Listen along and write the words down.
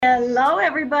Hello,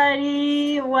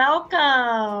 everybody.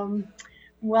 Welcome.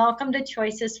 Welcome to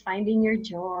Choices Finding Your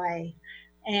Joy.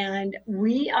 And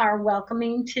we are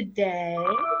welcoming today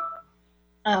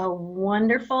a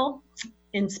wonderful,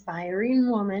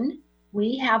 inspiring woman.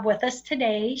 We have with us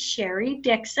today Sherry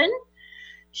Dixon.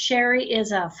 Sherry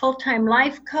is a full-time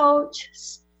life coach,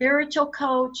 spiritual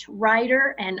coach,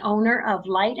 writer, and owner of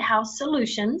Lighthouse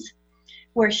Solutions,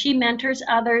 where she mentors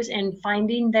others in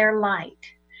finding their light.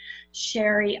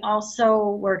 Sherry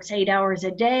also works 8 hours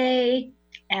a day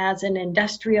as an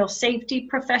industrial safety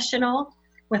professional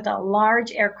with a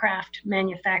large aircraft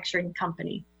manufacturing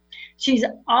company. She's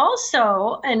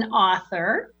also an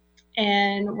author,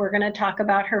 and we're going to talk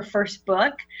about her first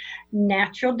book,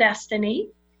 Natural Destiny,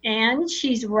 and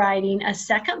she's writing a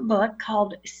second book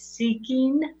called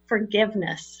Seeking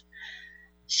Forgiveness.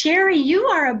 Sherry, you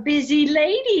are a busy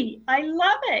lady. I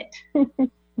love it.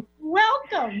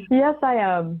 Welcome. Yes, I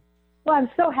am. Well,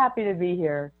 I'm so happy to be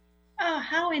here. Oh,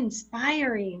 how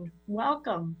inspiring.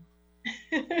 Welcome.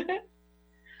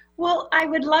 Well, I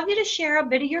would love you to share a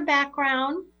bit of your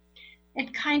background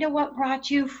and kind of what brought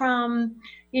you from,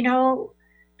 the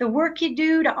work you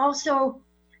do to also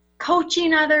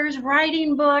coaching others,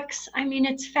 writing books. I mean,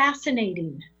 it's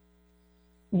fascinating.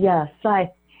 Yes, I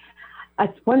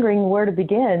was wondering where to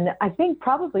begin. I think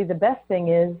probably the best thing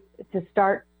is to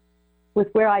start with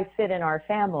where I sit in our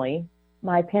family.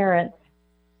 My parents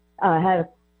had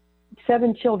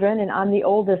 7 children, and I'm the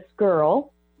oldest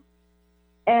girl.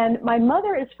 And my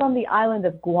mother is from the island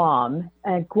of Guam,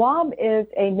 and Guam is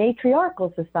a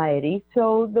matriarchal society,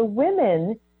 so the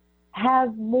women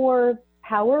have more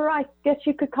power, I guess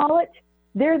you could call it.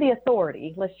 They're the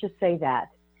authority, let's just say that,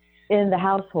 in the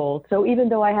household. So even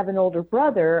though I have an older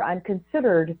brother, I'm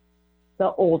considered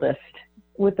the oldest,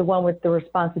 with the one with the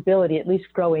responsibility, at least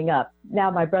growing up. Now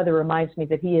my brother reminds me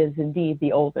that he is indeed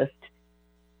the oldest.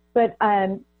 But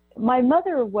my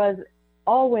mother was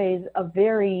always a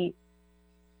very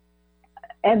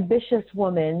ambitious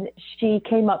woman. She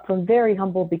came up from very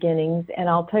humble beginnings, and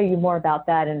I'll tell you more about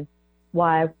that and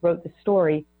why I wrote the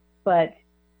story. But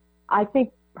I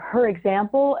think her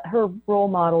example, her role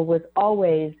model was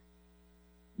always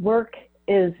work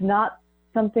is not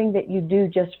something that you do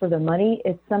just for the money.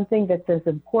 It's something that's as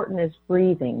important as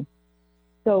breathing.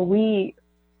 So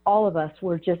all of us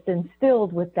were just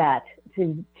instilled with that,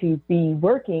 to be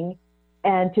working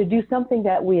and to do something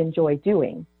that we enjoy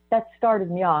doing. That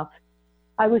started me off.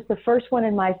 I was the first one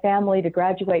in my family to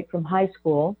graduate from high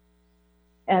school,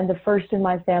 and the first in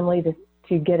my family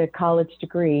to get a college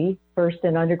degree, first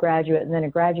an undergraduate and then a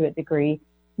graduate degree.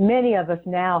 Many of us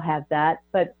now have that,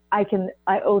 but I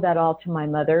owe that all to my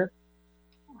mother.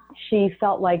 She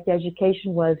felt like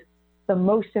education was the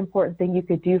most important thing you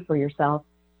could do for yourself,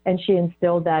 and she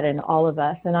instilled that in all of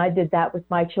us, and I did that with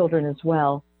my children as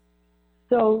well.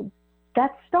 So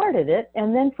that started it,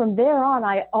 and then from there on,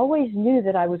 I always knew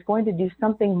that I was going to do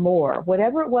something more.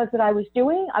 Whatever it was that I was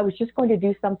doing, I was just going to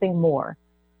do something more.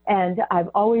 And I've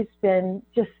always been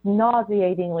just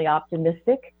nauseatingly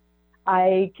optimistic.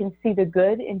 I can see the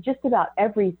good in just about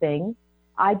everything.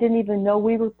 I didn't even know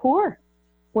we were poor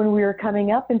when we were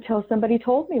coming up until somebody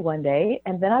told me one day,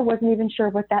 and then I wasn't even sure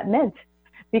what that meant,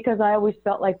 because I always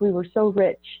felt like we were so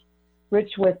rich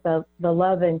with the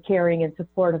love and caring and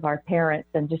support of our parents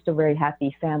and just a very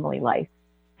happy family life.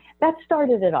 That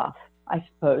started it off, I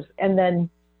suppose, and then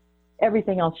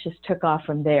everything else just took off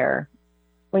from there.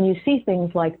 When you see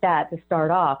things like that to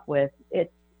start off with,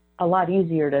 it's a lot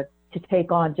easier to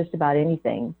take on just about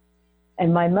anything.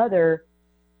 And my mother,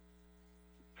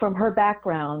 from her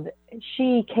background,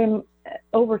 she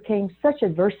overcame such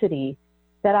adversity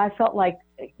that I felt like,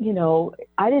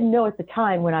 I didn't know at the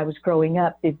time when I was growing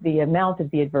up the amount of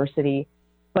the adversity,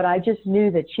 but I just knew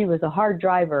that she was a hard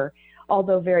driver,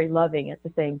 although very loving at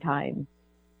the same time.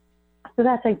 So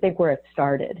that's, I think, where it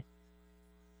started.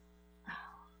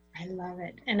 I love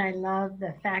it. And I love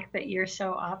the fact that you're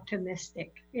so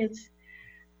optimistic.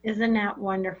 Isn't that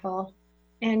wonderful?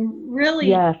 And really,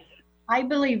 yes. I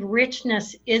believe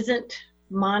richness isn't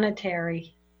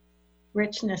monetary.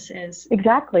 Richness is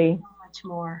exactly so much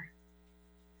more.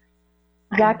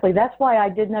 Exactly. That's why I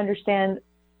didn't understand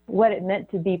what it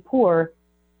meant to be poor.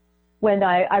 When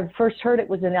I first heard it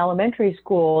was in elementary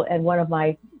school, and one of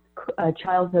my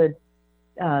childhood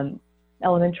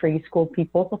elementary school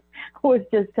people was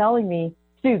just telling me,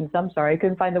 students, I'm sorry, I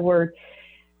couldn't find the word,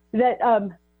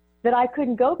 that I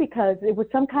couldn't go because it was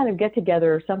some kind of get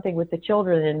together or something with the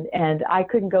children, and I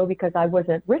couldn't go because I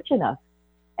wasn't rich enough.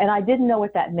 And I didn't know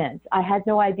what that meant. I had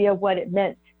no idea what it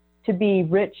meant to be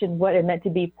rich and what it meant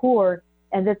to be poor,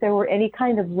 and that there were any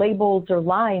kind of labels or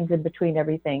lines in between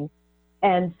everything.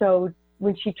 And so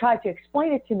when she tried to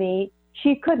explain it to me,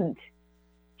 she couldn't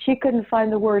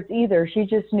find the words either. She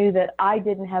just knew that I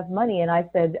didn't have money. And I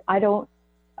said, I don't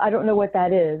know what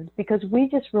that is, because we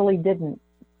just really didn't.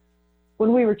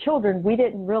 When we were children, we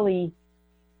didn't really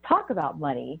talk about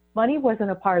money. Money wasn't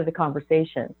a part of the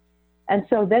conversation. And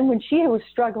so then when she was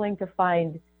struggling to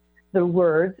find the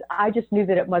words, I just knew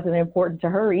that it wasn't important to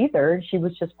her either. She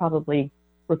was just probably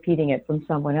repeating it from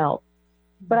someone else.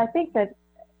 But I think that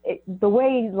the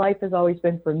way life has always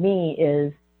been for me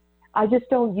is I just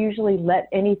don't usually let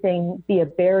anything be a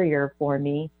barrier for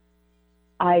me.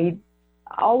 I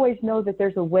always know that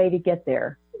there's a way to get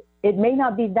there. It may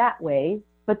not be that way,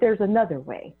 but there's another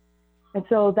way. And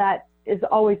so that is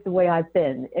always the way I've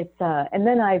been. And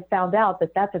then I found out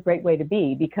that that's a great way to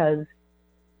be, because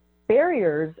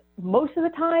barriers most of the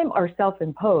time are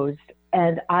self-imposed.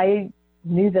 And I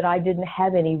knew that I didn't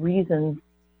have any reasons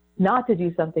not to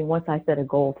do something once I set a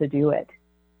goal to do it.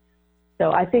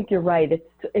 So I think you're right.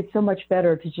 It's so much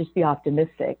better to just be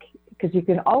optimistic, because you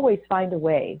can always find a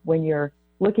way. When you're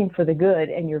looking for the good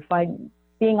and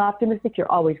being optimistic,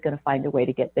 you're always going to find a way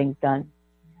to get things done.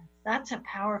 That's a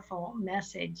powerful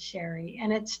message, Sherry.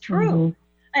 And it's true.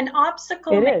 An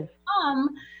obstacle may come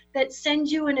that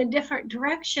sends you in a different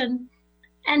direction,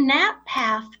 and that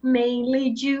path may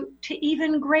lead you to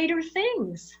even greater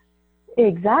things.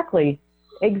 Exactly.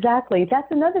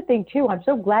 That's another thing too. I'm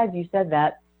so glad you said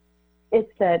that.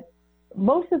 It's that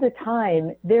most of the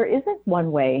time there isn't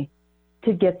one way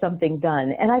to get something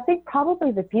done. And I think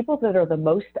probably the people that are the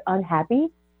most unhappy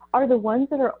are the ones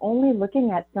that are only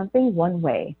looking at something one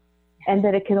way, and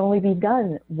that it can only be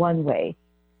done one way,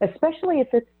 especially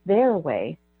if it's their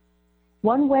way.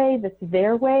 One way that's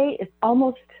their way is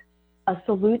almost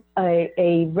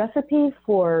a recipe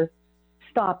for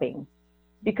stopping,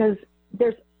 because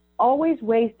there's always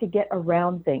ways to get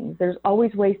around things. There's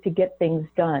always ways to get things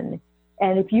done.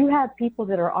 And if you have people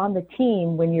that are on the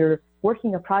team when you're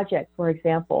working a project, for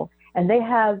example, and they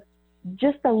have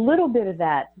just a little bit of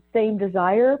that same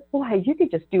desire, boy, you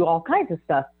could just do all kinds of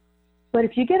stuff. But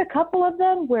if you get a couple of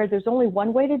them where there's only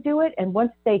one way to do it, and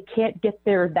once they can't get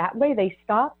there that way, they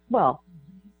stop, well,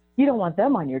 you don't want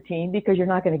them on your team, because you're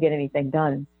not going to get anything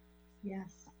done.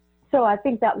 Yes. So I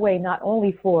think that way, not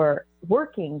only for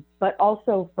working, but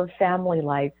also for family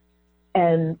life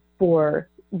and for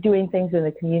doing things in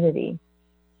the community.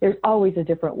 There's always a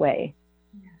different way.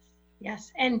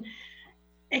 Yes. And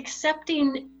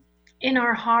accepting in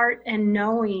our heart and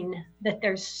knowing that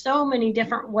there's so many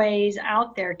different ways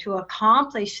out there to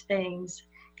accomplish things,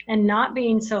 and not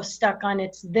being so stuck on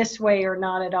it's this way or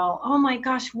not at all. Oh my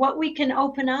gosh, what we can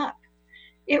open up.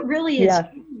 It really is.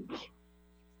 Yes.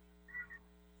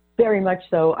 Very much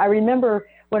so. I remember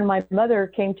when my mother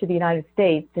came to the United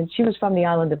States, and she was from the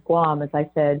island of Guam, as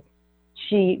I said.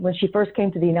 When she first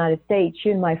came to the United States, she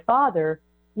and my father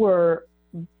were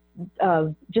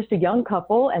just a young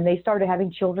couple, and they started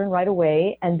having children right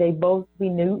away. And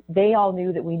they all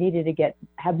knew that we needed to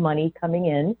have money coming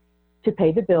in to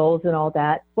pay the bills and all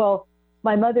that. Well,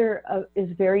 my mother is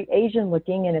very Asian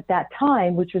looking, and at that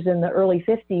time, which was in the early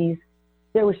 50s,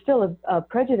 there was still a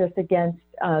prejudice against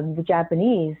the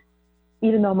Japanese.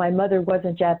 Even though my mother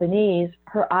wasn't Japanese,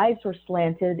 her eyes were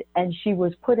slanted, and she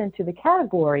was put into the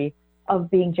category of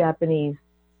being Japanese.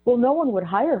 Well, no one would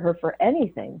hire her for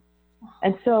anything.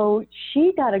 And so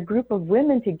she got a group of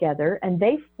women together, and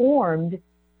they formed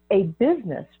a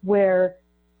business where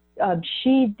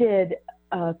she did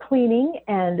cleaning,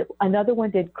 and another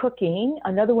one did cooking,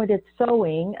 another one did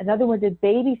sewing, another one did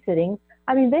babysitting.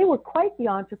 I mean, they were quite the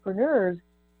entrepreneurs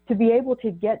to be able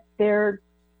to get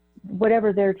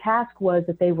whatever their task was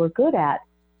that they were good at,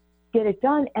 get it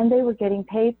done, and they were getting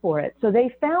paid for it. So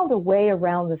they found a way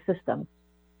around the system.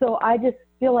 So I just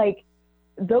feel like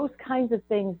those kinds of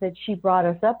things that she brought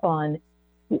us up on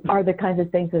are the kinds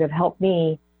of things that have helped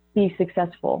me be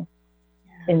successful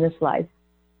in this life.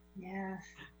 Yes.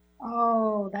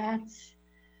 Oh,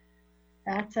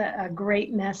 that's a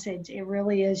great message. It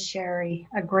really is, Sherry,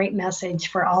 a great message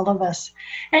for all of us.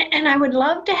 And I would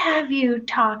love to have you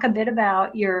talk a bit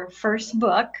about your first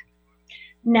book,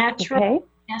 Natural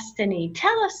Destiny.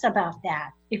 Tell us about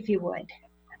that, if you would.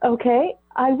 Okay,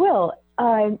 I will.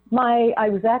 I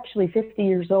was actually 50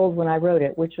 years old when I wrote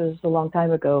it, which was a long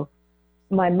time ago.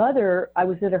 My mother, I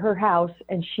was at her house,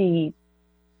 and she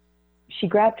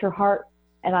grabbed her heart,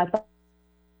 and I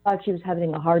thought she was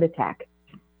having a heart attack.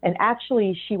 And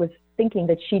actually, she was thinking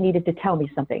that she needed to tell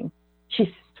me something.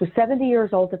 She was 70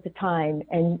 years old at the time,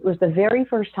 and it was the very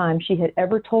first time she had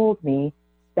ever told me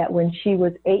that when she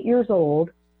was 8 years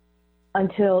old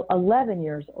until 11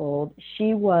 years old,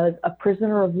 she was a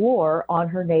prisoner of war on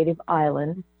her native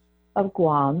island of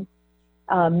Guam.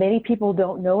 Many people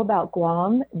don't know about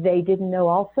Guam. They didn't know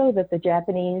also that the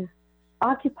Japanese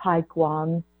occupied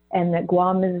Guam, and that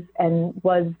Guam is and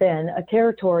was then a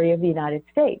territory of the United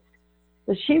States.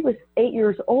 So she was 8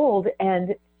 years old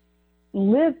and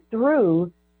lived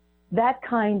through that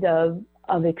kind of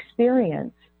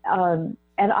experience. And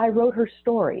I wrote her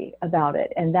story about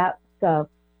it, and that's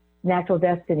Natural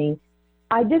Destiny.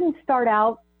 I didn't start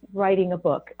out writing a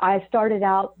book. I started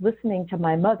out listening to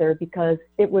my mother because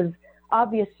it was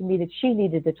obvious to me that she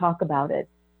needed to talk about it.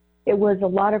 It was a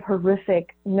lot of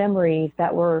horrific memories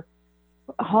that were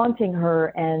haunting her,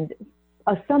 and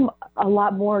a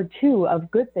lot more too of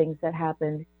good things that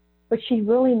happened, but she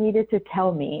really needed to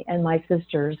tell me and my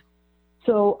sisters.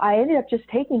 So I ended up just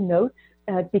taking notes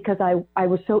because I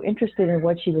was so interested in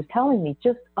what she was telling me.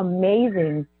 Just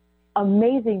amazing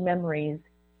memories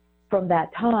from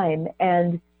that time.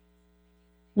 And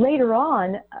later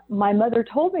on, my mother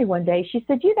told me one day, she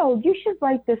said, you should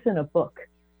write this in a book.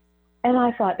 And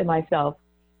I thought to myself,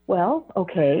 well,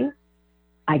 okay,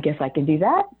 I guess I can do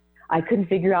that. I couldn't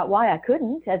figure out why I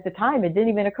couldn't. At the time, it didn't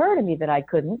even occur to me that I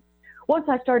couldn't. Once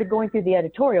I started going through the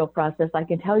editorial process, I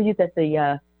can tell you that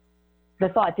the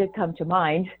thought did come to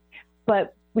mind,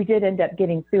 but we did end up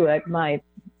getting through it. My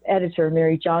editor,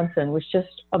 Mary Johnson, was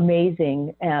just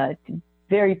amazing,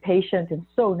 very patient and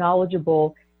so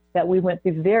knowledgeable that we went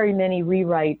through very many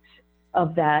rewrites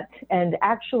of that. And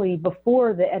actually,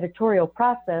 before the editorial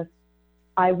process,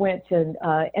 I went and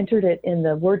entered it in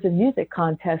the Words and Music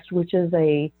contest, which is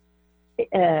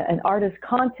an artist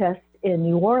contest in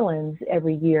New Orleans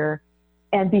every year.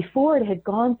 And before it had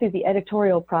gone through the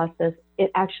editorial process,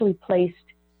 it actually placed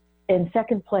in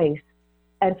second place.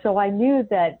 And so I knew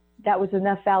that that was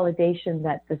enough validation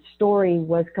that the story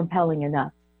was compelling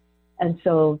enough. And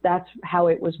so that's how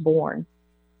it was born.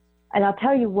 And I'll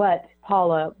tell you what,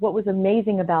 Paula, what was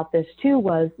amazing about this too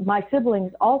was my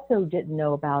siblings also didn't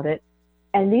know about it,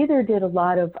 and neither did a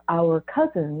lot of our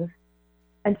cousins.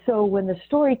 And so when the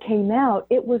story came out,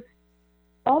 it was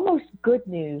almost good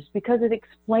news because it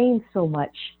explained so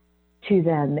much to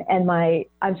them. And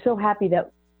I'm so happy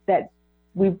that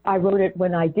I wrote it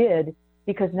when I did,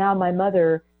 because now my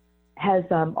mother has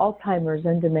Alzheimer's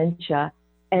and dementia,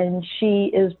 and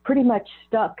she is pretty much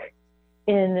stuck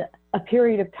in a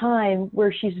period of time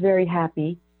where she's very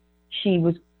happy. She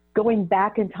was going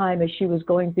back in time as she was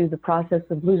going through the process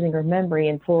of losing her memory,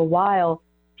 and for a while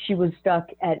she was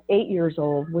stuck at 8 years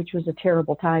old, which was a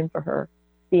terrible time for her,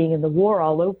 being in the war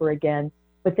all over again.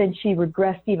 But then she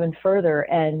regressed even further,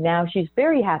 and now she's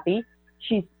very happy.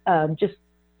 She just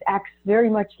acts very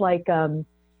much like a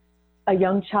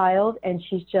young child, and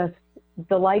she's just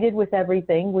delighted with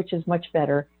everything, which is much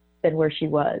better than where she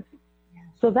was.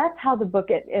 So that's how the book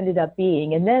ended up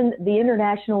being. And then the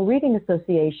International Reading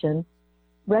Association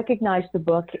recognized the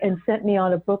book and sent me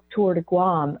on a book tour to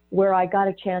Guam, where I got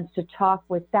a chance to talk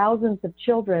with thousands of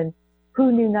children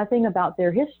who knew nothing about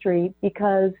their history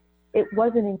because it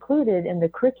wasn't included in the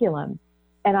curriculum.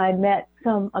 And I met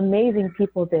some amazing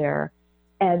people there.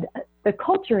 And the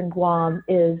culture in Guam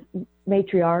is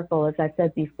matriarchal, as I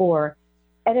said before.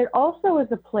 And it also is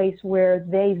a place where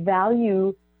they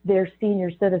value their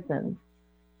senior citizens.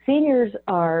 Seniors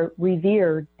are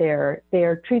revered there. They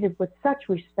are treated with such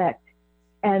respect.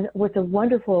 And what's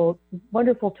wonderful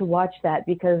to watch that,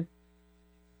 because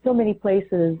so many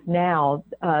places now,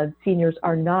 seniors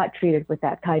are not treated with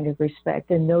that kind of respect,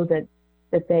 and know that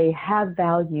they have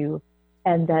value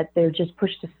and that they're just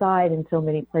pushed aside in so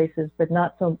many places, but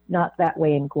not that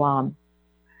way in Guam.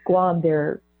 Guam,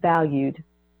 they're valued.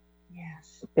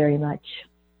 Yes. Very much.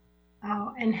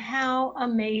 Oh, and how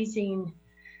amazing,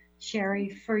 Sherry,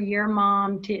 for your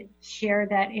mom to share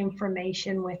that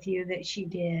information with you that she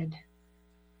did.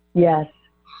 Yes,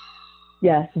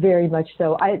 very much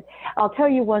so. I'll tell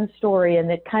you one story, and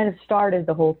it kind of started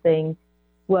the whole thing.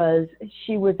 Was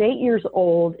she was 8 years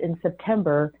old in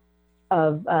September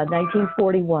of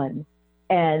 1941,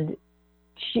 and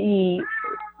she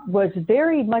was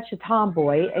very much a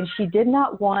tomboy, and she did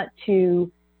not want to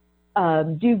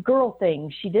do girl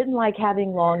things. She didn't like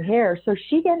having long hair, so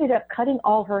she ended up cutting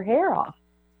all her hair off.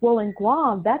 Well, in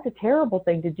Guam, that's a terrible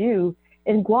thing to do.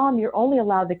 In Guam, you're only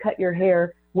allowed to cut your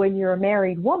hair when you're a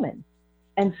married woman.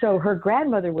 And so her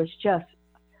grandmother was just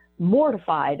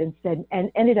mortified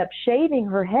and ended up shaving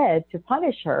her head to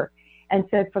punish her, and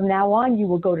said, from now on, you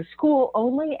will go to school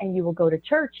only, and you will go to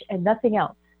church and nothing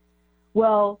else.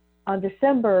 Well, on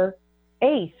December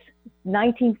 8th,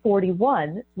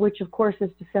 1941, which of course is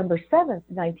December 7th,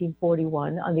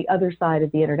 1941, on the other side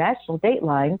of the international date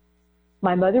line,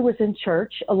 my mother was in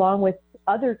church along with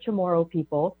other Chamorro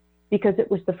people, because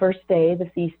it was the first day, the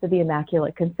Feast of the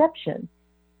Immaculate Conception.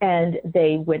 and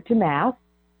they went to Mass.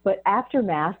 But after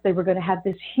Mass, they were going to have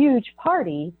this huge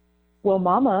party. Well,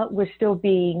 Mama was still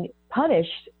being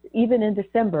punished even in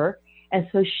December, and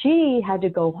so she had to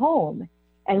go home.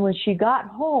 And when she got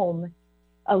home,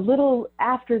 a little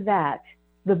after that,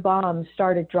 the bombs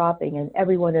started dropping and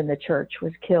everyone in the church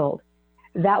was killed.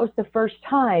 That was the first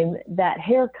time that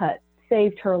haircut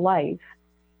saved her life.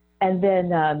 And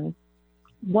then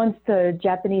once the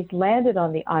Japanese landed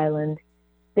on the island,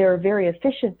 they were very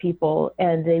efficient people,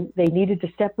 and they needed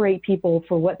to separate people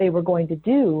for what they were going to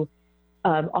do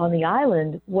on the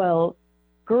island. Well,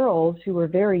 girls who were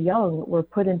very young were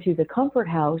put into the comfort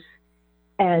house,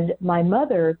 and my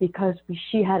mother, because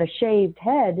she had a shaved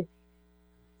head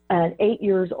at 8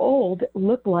 years old,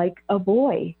 looked like a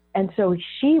boy. And so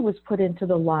she was put into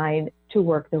the line to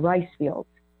work the rice fields.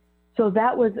 So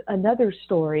that was another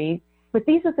story. But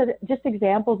these are just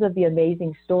examples of the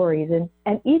amazing stories.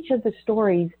 And each of the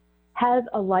stories has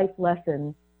a life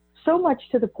lesson, so much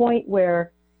to the point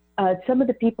where some of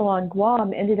the people on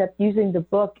Guam ended up using the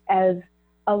book as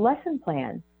a lesson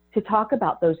plan to talk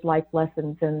about those life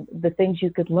lessons and the things you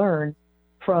could learn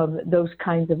from those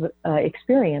kinds of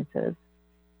experiences.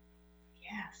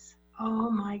 Yes. Oh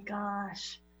my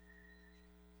gosh.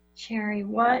 Sherry,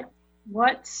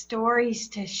 what stories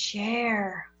to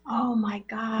share. Oh my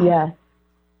God. Yes.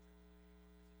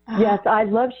 Yes, I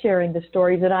love sharing the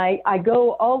stories, and I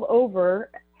go all over.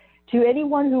 To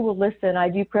anyone who will listen, I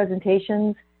do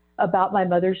presentations about my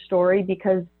mother's story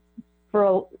because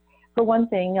for one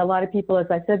thing, a lot of people, as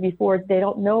I said before, they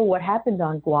don't know what happened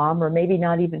on Guam or maybe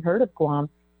not even heard of Guam.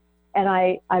 And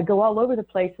I go all over the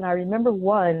place, and I remember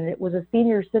one, it was a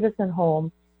senior citizen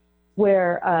home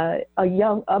where a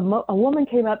woman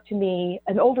came up to me,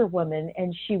 an older woman,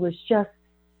 and she was just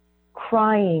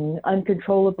crying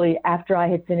uncontrollably after I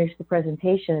had finished the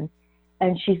presentation.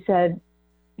 And she said,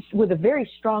 with a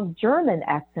very strong German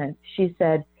accent, she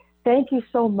said, "Thank you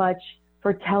so much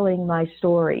for telling my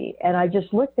story." And I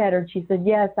just looked at her and she said,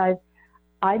 "Yes,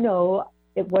 I know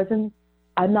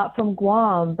I'm not from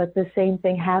Guam, but the same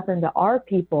thing happened to our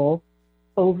people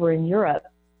over in Europe."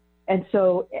 And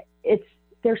so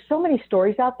there's so many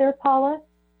stories out there, Paula,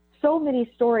 so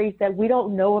many stories that we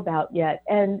don't know about yet.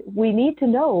 And we need to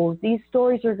know these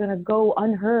stories are going to go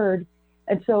unheard.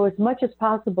 And so as much as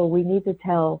possible, we need to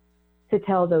tell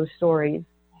those stories.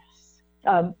 Yes.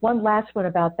 One last one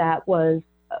about that was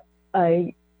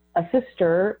a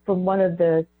sister from one of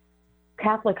the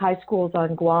Catholic high schools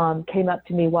on Guam came up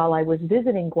to me while I was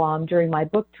visiting Guam during my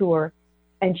book tour.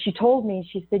 And she told me,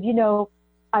 she said,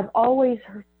 I've always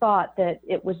thought that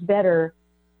it was better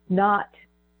not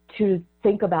to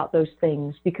think about those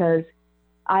things, because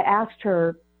I asked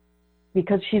her,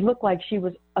 because she looked like she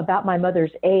was about my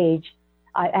mother's age,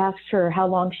 I asked her how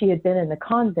long she had been in the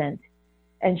convent.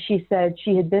 And she said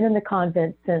she had been in the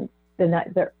convent since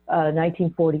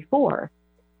 1944.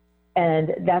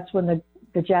 And that's when the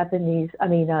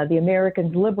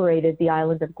Americans liberated the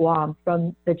island of Guam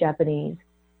from the Japanese.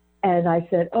 And I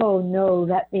said, oh no,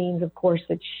 that means, of course,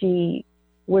 that she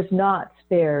was not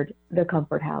spared the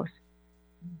comfort house.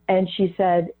 And she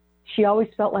said she always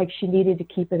felt like she needed to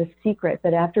keep it a secret,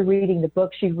 but after reading the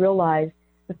book, she realized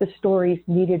that the stories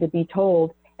needed to be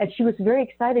told. And she was very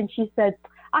excited. She said,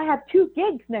 I have 2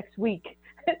 gigs next week.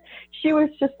 She was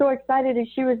just so excited, and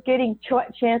she was getting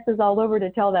chances all over to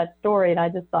tell that story. And I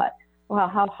just thought, wow,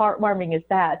 how heartwarming is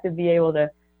that to be able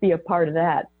to be a part of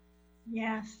that?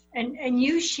 Yes. And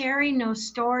you sharing those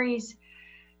stories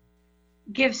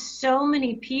gives so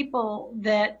many people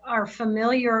that are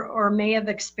familiar or may have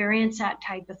experienced that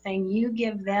type of thing, you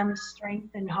give them strength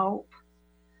and hope.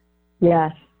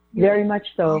 Yes, very much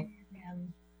so.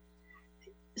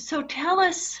 So tell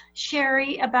us,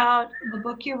 Sherry, about the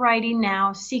book you're writing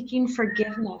now, Seeking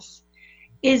Forgiveness.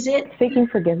 Is it Seeking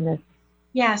Forgiveness?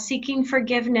 Yeah, Seeking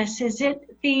Forgiveness. Is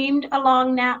it themed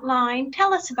along that line?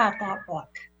 Tell us about that book.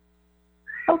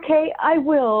 Okay, I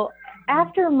will.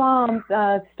 After Mom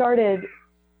started,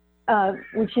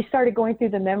 when she started going through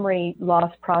the memory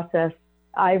loss process,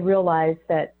 I realized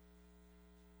that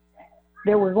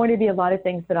there were going to be a lot of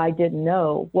things that I didn't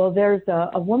know. Well, there's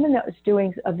a woman that was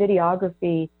doing a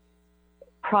videography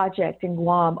project in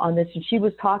Guam on this, and she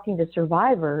was talking to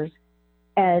survivors.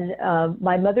 And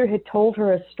my mother had told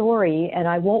her a story, and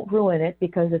I won't ruin it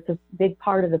because it's a big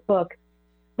part of the book.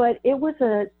 But it was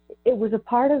a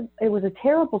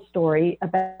terrible story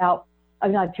about,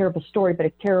 not a terrible story, but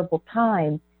a terrible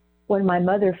time when my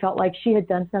mother felt like she had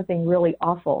done something really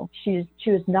awful. She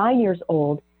was 9 years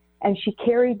old, and she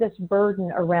carried this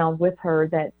burden around with her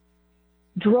that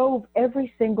drove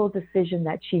every single decision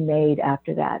that she made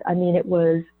after that. I mean, it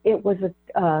was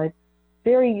a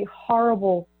very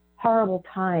horrible horrible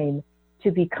time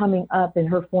to be coming up in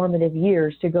her formative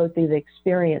years to go through the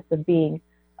experience of being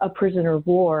a prisoner of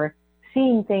war,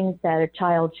 seeing things that a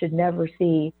child should never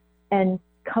see, and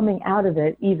coming out of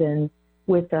it even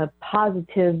with a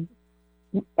positive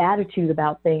attitude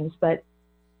about things. But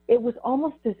it was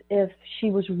almost as if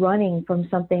she was running from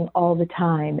something all the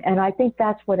time. And I think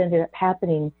that's what ended up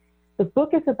happening. The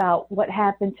book is about what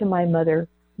happened to my mother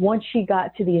once she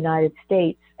got to the United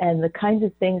States and the kinds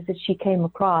of things that she came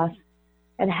across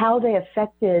and how they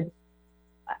affected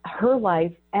her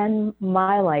life and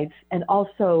my life, and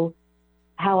also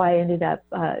how I ended up,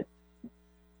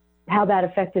 how that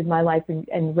affected my life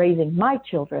and raising my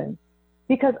children.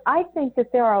 Because I think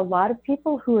that there are a lot of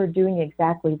people who are doing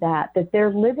exactly that, that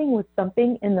they're living with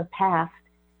something in the past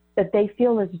that they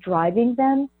feel is driving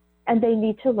them, and they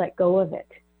need to let go of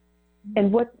it.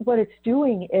 And what it's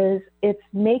doing is it's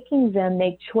making them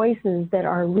make choices that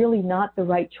are really not the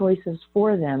right choices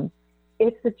for them.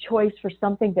 It's the choice for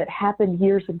something that happened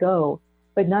years ago,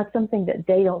 but not something that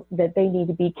they need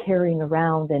to be carrying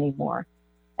around anymore.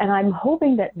 And I'm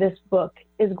hoping that this book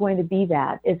is going to be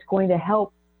that. It's going to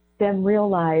help them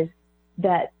realize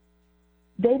that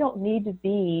they don't need to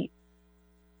be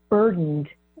burdened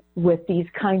with these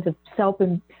kinds of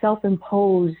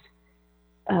self-imposed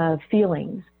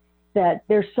feelings, that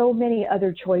there's so many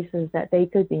other choices that they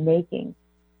could be making.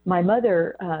 My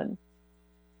mother,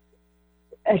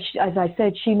 as I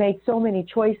said, she made so many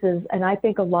choices, and I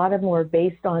think a lot of them were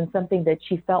based on something that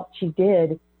she felt she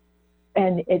did,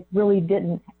 and it really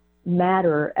didn't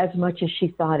matter as much as she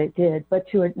thought it did. But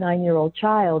to a 9-year-old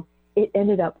child, it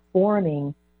ended up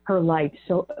forming her life,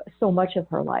 so much of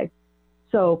her life.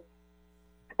 So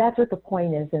that's what the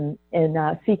point is in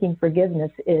seeking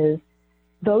forgiveness, is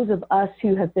those of us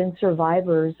who have been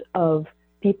survivors of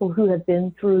people who have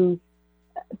been through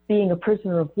being a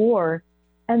prisoner of war.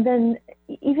 And then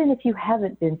even if you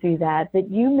haven't been through that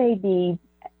you may be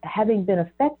having been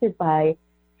affected by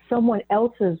someone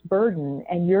else's burden,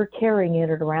 and you're carrying it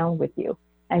around with you,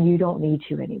 and you don't need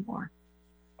to anymore.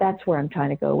 That's where I'm trying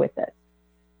to go with it.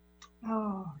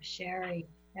 Oh, Sherry,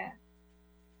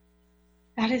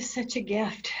 that is such a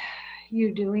gift,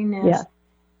 you doing this.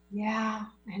 Yeah.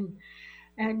 Yeah.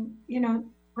 And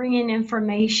bringing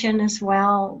information as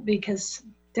well, because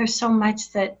there's so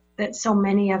much that so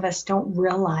many of us don't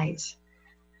realize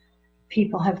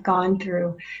people have gone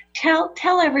through.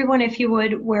 Tell everyone, if you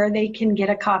would, where they can get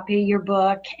a copy of your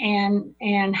book and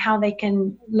how they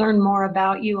can learn more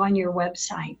about you on your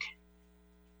website.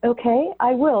 Okay,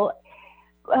 I will.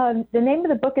 The name of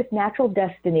the book is Natural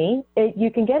Destiny.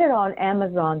 You can get it on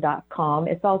Amazon.com.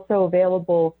 It's also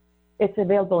available. It's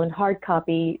available in hard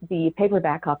copy, the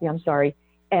paperback copy, and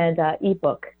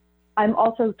ebook. I'm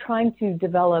also trying to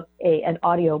develop an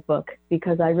audio book,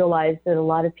 because I realize that a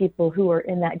lot of people who are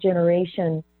in that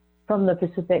generation from the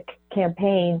Pacific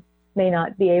Campaign may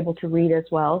not be able to read as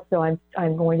well. So I'm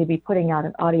going to be putting out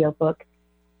an audio book.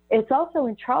 It's also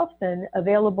in Charleston,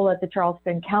 available at the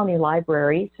Charleston County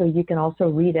Library, so you can also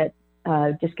read it.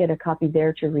 Just get a copy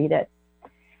there to read it.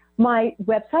 My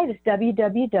website is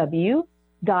www.sherry,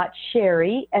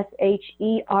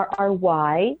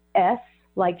 SHERRYS,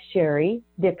 like Sherry,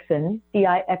 Dixon,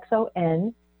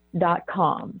 DIXON.com.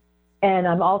 And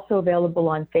I'm also available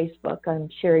on Facebook. I'm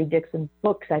Sherry Dixon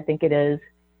Books, I think it is.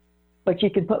 But you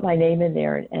can put my name in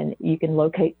there, and you can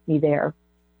locate me there.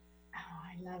 Oh,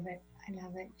 I love it. I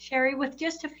love it. Sherry, with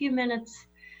just a few minutes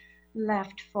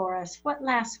left for us, what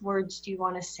last words do you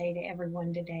want to say to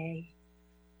everyone today?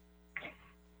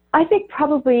 I think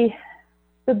probably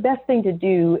the best thing to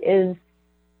do is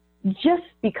just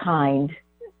be kind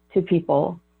to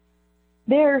people.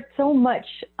 There's so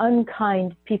much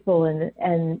unkind people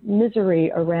and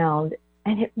misery around,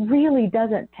 and it really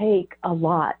doesn't take a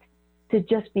lot to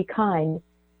just be kind.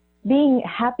 Being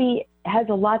happy has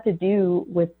a lot to do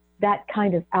with that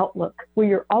kind of outlook, where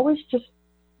you're always just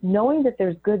knowing that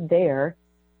there's good there.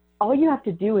 All you have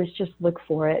to do is just look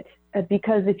for it,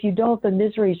 because if you don't, the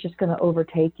misery is just going to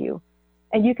overtake you.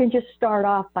 And you can just start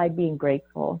off by being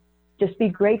grateful. Just be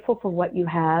grateful for what you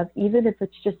have, even if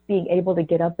it's just being able to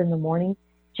get up in the morning.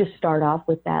 Just start off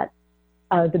with that.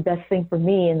 The best thing for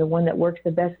me, and the one that works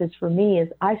the best is for me, is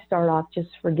I start off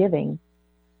just forgiving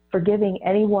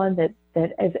anyone that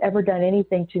has ever done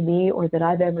anything to me, or that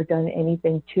I've ever done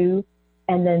anything to,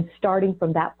 and then starting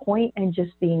from that point and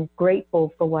just being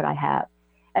grateful for what I have.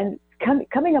 And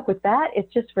coming up with that,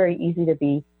 it's just very easy to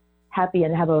be happy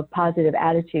and have a positive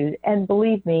attitude. And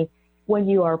believe me, when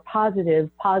you are positive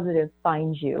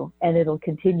finds you, and it'll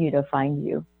continue to find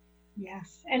you.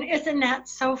 Yes. And isn't that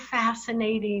so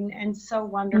fascinating and so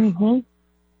wonderful? Mm-hmm.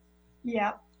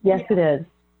 Yeah. Yes, it is.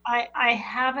 I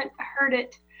haven't heard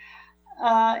it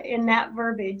in that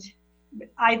verbiage.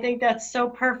 I think that's so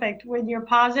perfect. When you're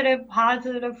positive,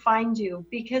 positive finds you,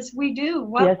 because we do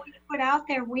what Yes. we put out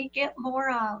there, we get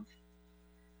more of.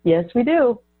 Yes, we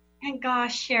do. And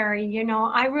gosh, Sherry,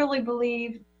 I really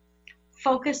believe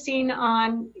focusing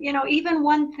on, even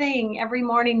one thing every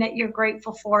morning that you're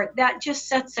grateful for, that just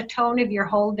sets the tone of your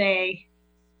whole day.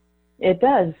 It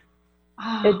does.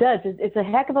 Oh, It does. It's a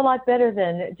heck of a lot better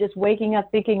than just waking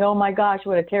up thinking, oh my gosh,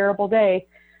 what a terrible day.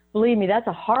 Believe me, that's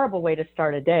a horrible way to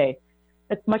start a day.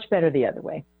 It's much better the other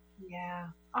way. yeah.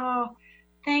 Oh,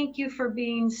 thank you for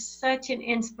being such an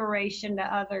inspiration to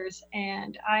others.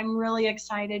 And I'm really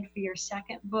excited for your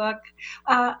second book.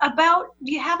 Do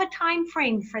you have a time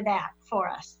frame for that for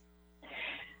us?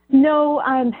 No,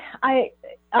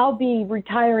 I'll be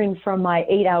retiring from my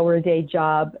 8-hour-a-day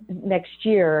job next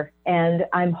year, and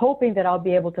I'm hoping that I'll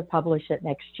be able to publish it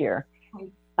next year.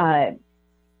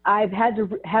 I've had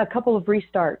to have a couple of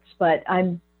restarts, but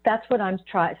that's what I'm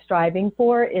striving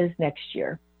for is next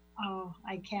year. Oh,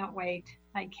 I can't wait.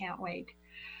 I can't wait.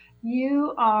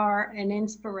 You are an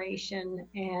inspiration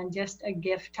and just a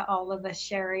gift to all of us,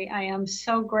 Sherry. I am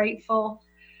so grateful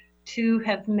to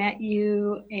have met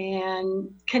you and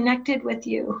connected with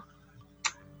you.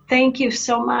 Thank you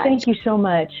so much. Thank you so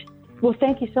much. Well,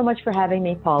 thank you so much for having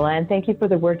me, Paula, and thank you for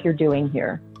the work you're doing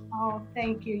here. Oh,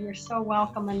 thank you. You're so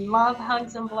welcome. And love,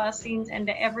 hugs, and blessings. And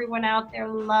to everyone out there,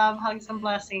 love, hugs, and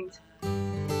blessings.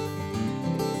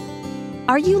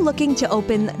 Are you looking to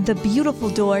open the beautiful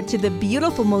door to the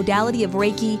beautiful modality of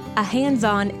Reiki, a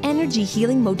hands-on energy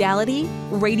healing modality?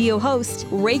 Radio host,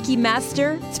 Reiki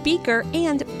master, speaker,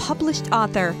 and published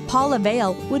author Paula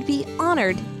Vail would be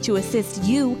honored to assist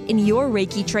you in your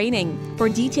Reiki training. For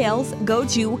details, go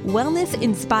to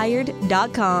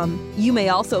wellnessinspired.com. You may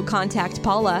also contact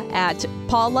Paula at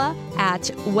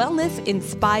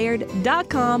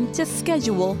paula@wellnessinspired.com to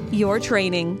schedule your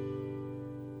training.